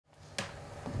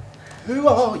Who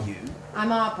are you? I'm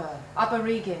Harper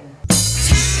Regan.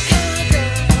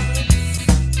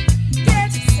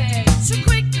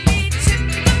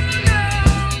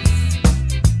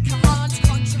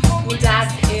 Your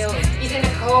dad's ill. He's in a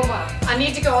coma. I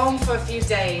need to go home for a few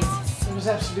days. There was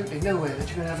absolutely no way that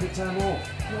you're going to have any time off.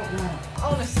 Not now.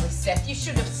 Honestly, Seth, you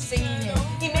should have seen him.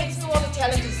 He makes me want to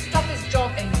tell him to stop his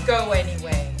job and go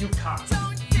anyway. You can't.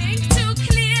 Don't think too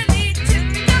clearly,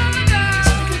 typical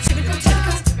girl. Typical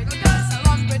girls are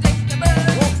unpredictable.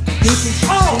 People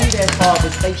should see their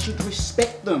fathers. They should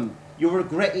respect them. You'll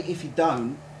regret it if you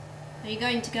don't. Are you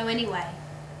going to go anyway?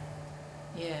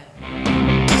 Yeah.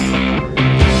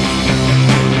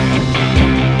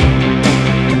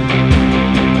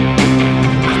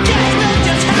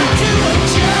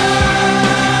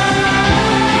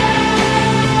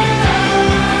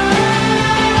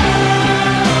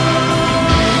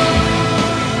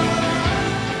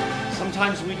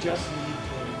 Sometimes we just need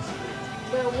things.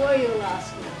 Where were you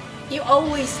last night? You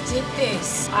always did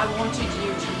this. I wanted you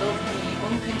to love me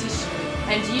unconditionally,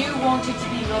 and you wanted to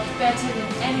be loved better than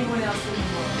anyone else in the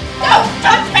world. No,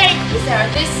 don't think! Sarah,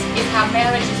 this is how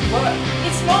marriages work.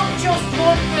 It's not just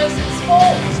one person's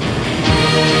fault.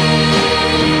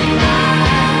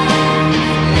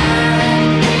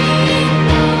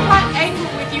 I'm angry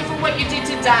with you for what you did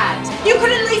to Dad. You could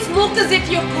at least look as if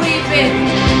you're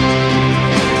grieving.